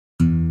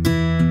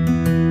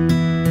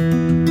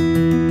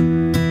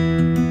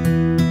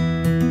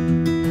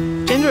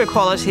Gender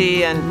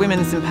equality and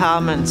women's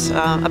empowerment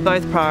are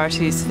both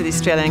priorities for the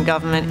Australian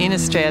Government in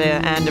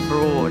Australia and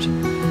abroad.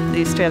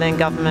 The Australian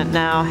Government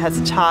now has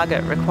a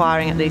target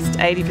requiring at least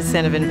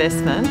 80% of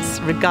investments,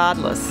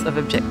 regardless of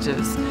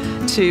objectives,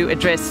 to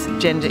address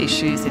gender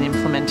issues in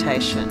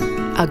implementation.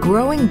 A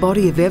growing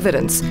body of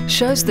evidence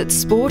shows that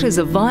sport is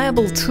a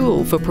viable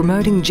tool for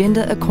promoting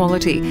gender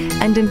equality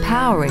and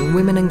empowering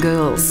women and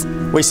girls.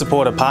 We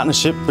support a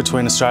partnership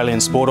between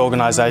Australian sport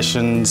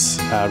organisations,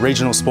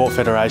 regional sport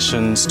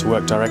federations to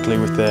work directly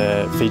with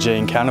their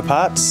Fijian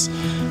counterparts.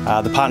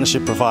 The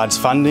partnership provides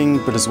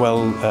funding, but as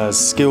well as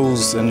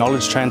skills and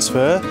knowledge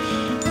transfer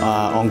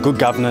on good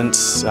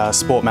governance,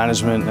 sport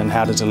management and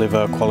how to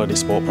deliver quality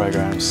sport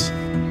programs.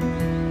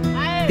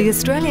 The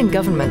Australian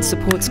Government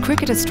supports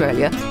Cricket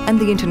Australia and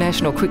the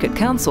International Cricket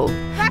Council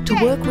to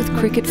work with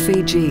Cricket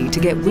Fiji to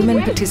get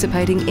women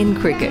participating in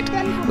cricket,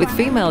 with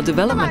female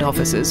development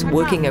officers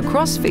working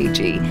across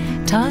Fiji,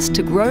 tasked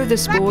to grow the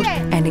sport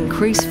and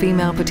increase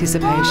female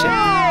participation.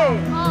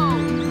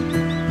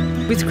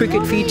 With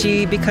Cricket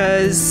Fiji,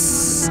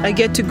 because I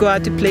get to go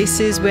out to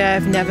places where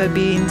I've never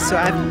been, so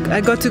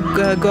I got to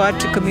go out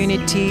to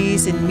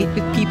communities and meet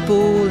with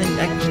people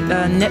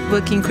and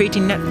networking,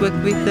 creating network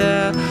with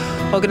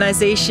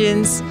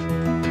organizations.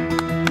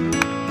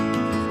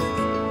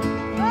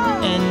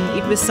 And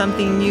it was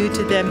something new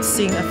to them,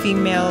 seeing a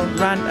female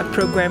run a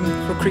program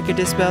for cricket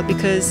as well,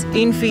 because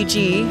in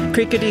Fiji,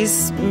 cricket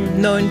is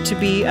known to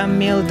be a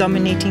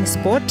male-dominating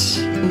sport.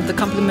 The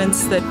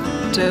compliments that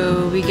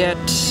we get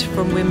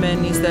from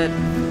women is that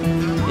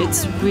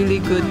it's really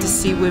good to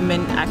see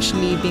women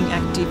actually being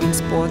active in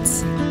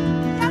sports.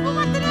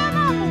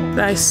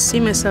 I see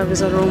myself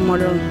as a role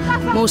model,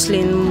 mostly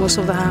in most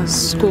of the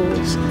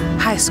schools,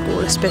 high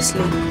school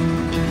especially.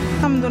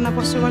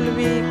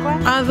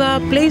 Other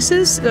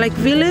places, like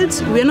village,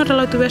 we're not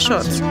allowed to wear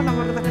shorts.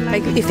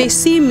 Like if they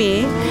see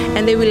me,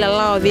 and they will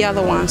allow the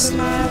other ones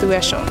to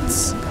wear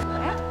shorts.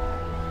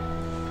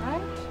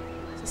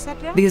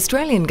 The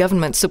Australian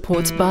Government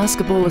supports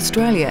Basketball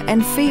Australia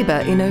and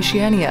FIBA in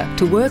Oceania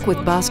to work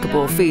with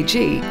Basketball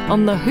Fiji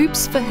on the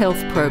Hoops for Health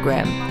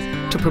program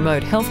to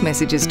promote health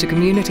messages to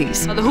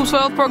communities. The Hoops for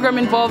Health program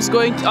involves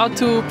going out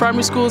to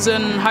primary schools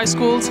and high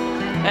schools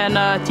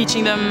and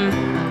teaching them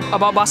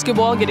about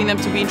basketball, getting them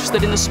to be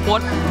interested in the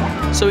sport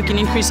so we can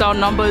increase our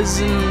numbers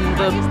in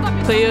the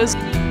players,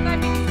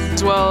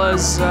 as well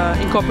as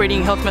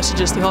incorporating health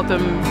messages to help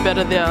them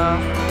better their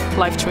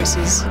life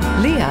choices.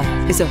 Leah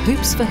is a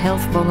Hoops for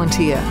Health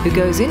volunteer who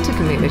goes into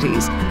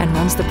communities and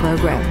runs the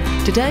program.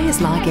 Today is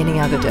like any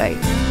other day,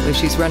 where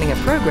she's running a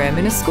program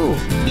in a school.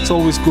 It's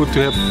always good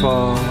to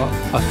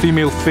have a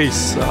female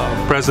face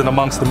present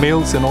amongst the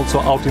males and also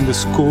out in the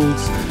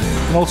schools,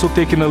 and also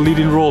taking a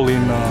leading role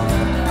in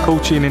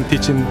coaching and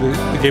teaching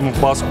the game of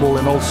basketball,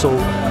 and also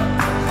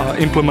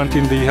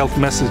implementing the health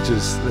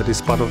messages that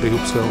is part of the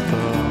Hoops for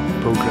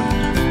Health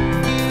program.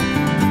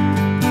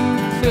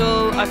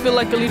 I feel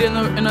like a leader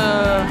in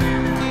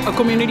a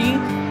community,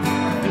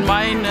 in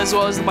mine as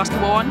well as the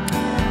basketball one,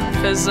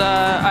 because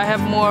I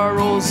have more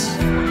roles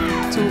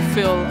to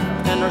fill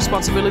and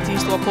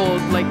responsibilities to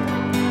uphold, like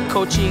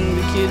coaching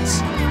the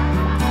kids,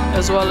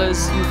 as well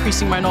as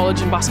increasing my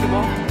knowledge in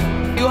basketball.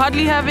 You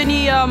hardly have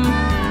any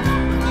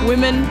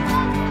women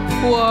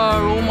who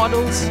are role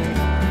models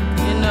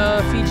in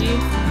Fiji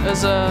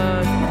as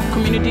a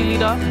community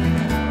leader.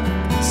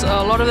 So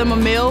a lot of them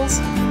are males.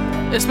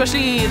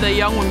 Especially the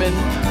young women,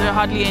 there are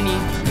hardly any.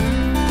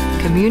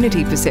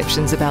 Community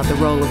perceptions about the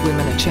role of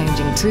women are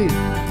changing too.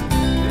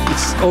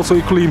 It's also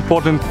equally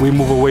important we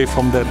move away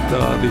from that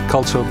the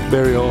cultural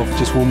barrier of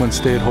just women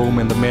stay at home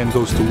and the man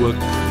goes to work.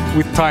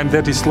 With time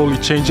that is slowly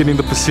changing in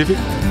the Pacific,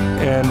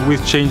 and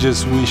with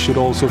changes we should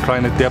also try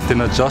and adapt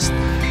and adjust.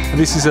 And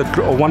this is a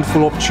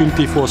wonderful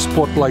opportunity for a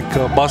sport like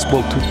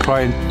basketball to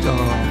try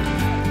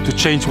and to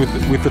change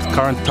with the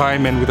current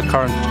time and with the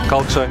current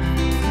culture.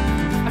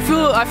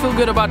 I feel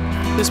good about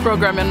this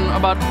program and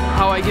about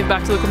how I give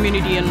back to the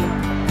community and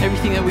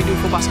everything that we do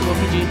for Basketball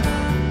Fiji.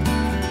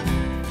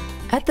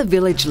 At the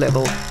village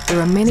level, there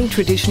are many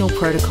traditional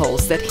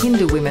protocols that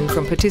hinder women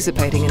from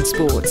participating in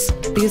sports.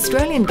 The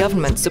Australian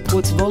Government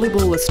supports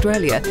Volleyball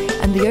Australia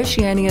and the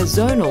Oceania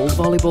Zonal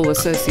Volleyball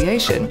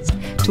Association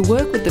to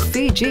work with the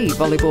Fiji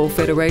Volleyball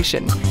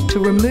Federation to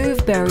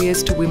remove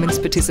barriers to women's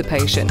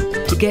participation,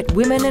 to get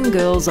women and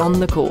girls on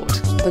the court.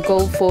 The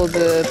goal for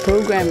the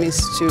program is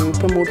to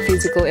promote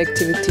physical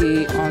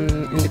activity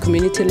in the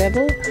community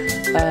level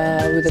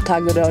with a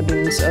target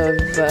audience of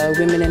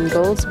women and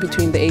girls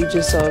between the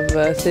ages of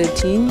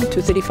 13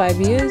 to 35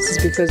 years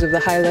because of the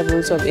high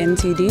levels of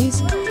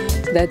NCDs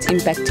that's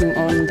impacting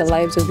on the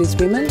lives of these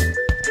women.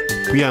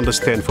 We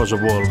understand, first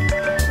of all,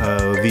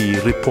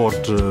 the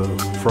report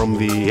from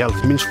the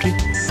Health Ministry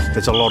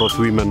that a lot of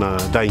women are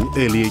dying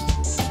early.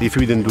 If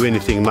we don't do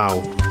anything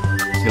now,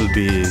 it'll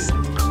be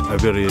a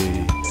very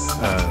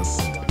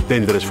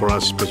dangerous for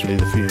us, especially in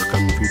the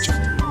coming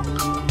future.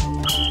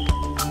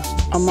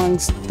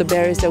 Amongst the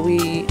barriers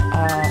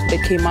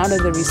that came out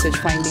of the research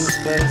findings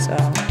was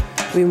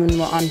women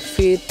were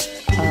unfit,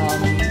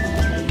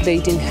 they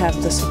didn't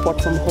have the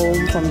support from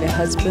home, from their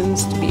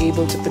husbands, to be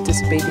able to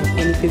participate in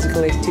any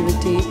physical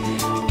activity.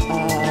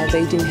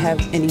 They didn't have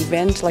an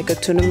event like a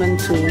tournament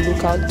to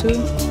look out to.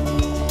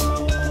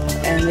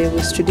 And there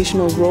was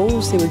traditional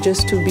roles. They were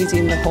just too busy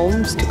in the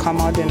homes to come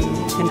out and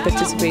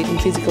participate in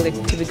physical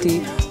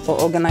activity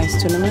or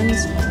organize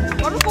tournaments.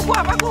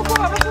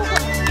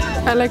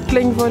 I like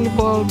playing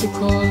volleyball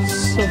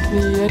because of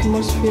the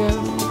atmosphere,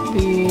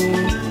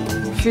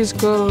 the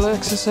physical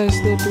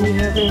exercise that we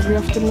have every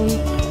afternoon.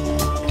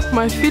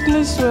 My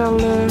fitness, well,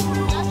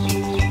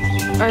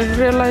 I've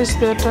realized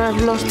that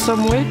I've lost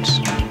some weight.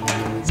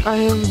 I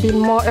have been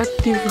more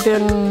active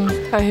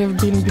than I have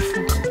been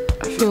before.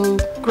 I feel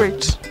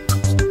great.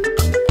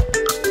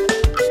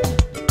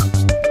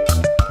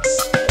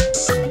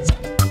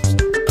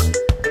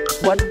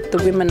 What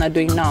the women are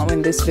doing now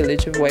in this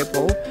village of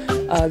Waipo,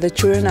 the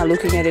children are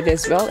looking at it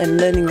as well and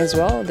learning as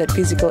well that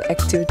physical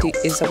activity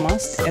is a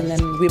must, and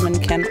then women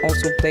can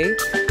also play.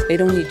 They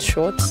don't need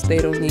shorts, they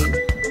don't need,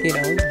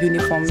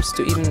 uniforms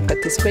to even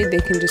participate.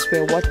 They can just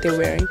wear what they're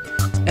wearing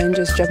and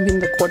just jump in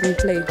the court and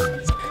play.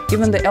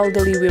 Even the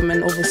elderly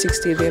women over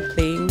 60, they're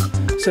playing,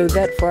 so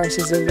that for us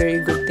is a very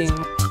good thing.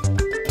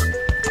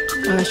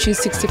 She's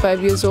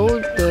 65 years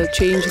old. The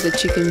change that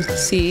she can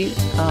see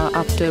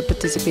after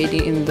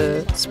participating in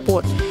the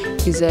sport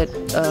is that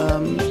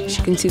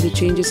she can see the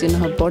changes in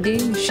her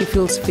body. She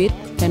feels fit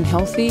and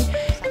healthy,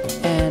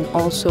 and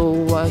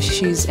also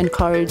she's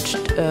encouraged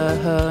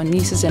her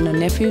nieces and her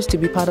nephews to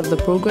be part of the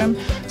program.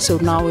 So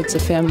now it's a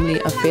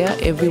family affair.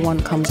 Everyone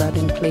comes out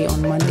and play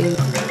on Monday.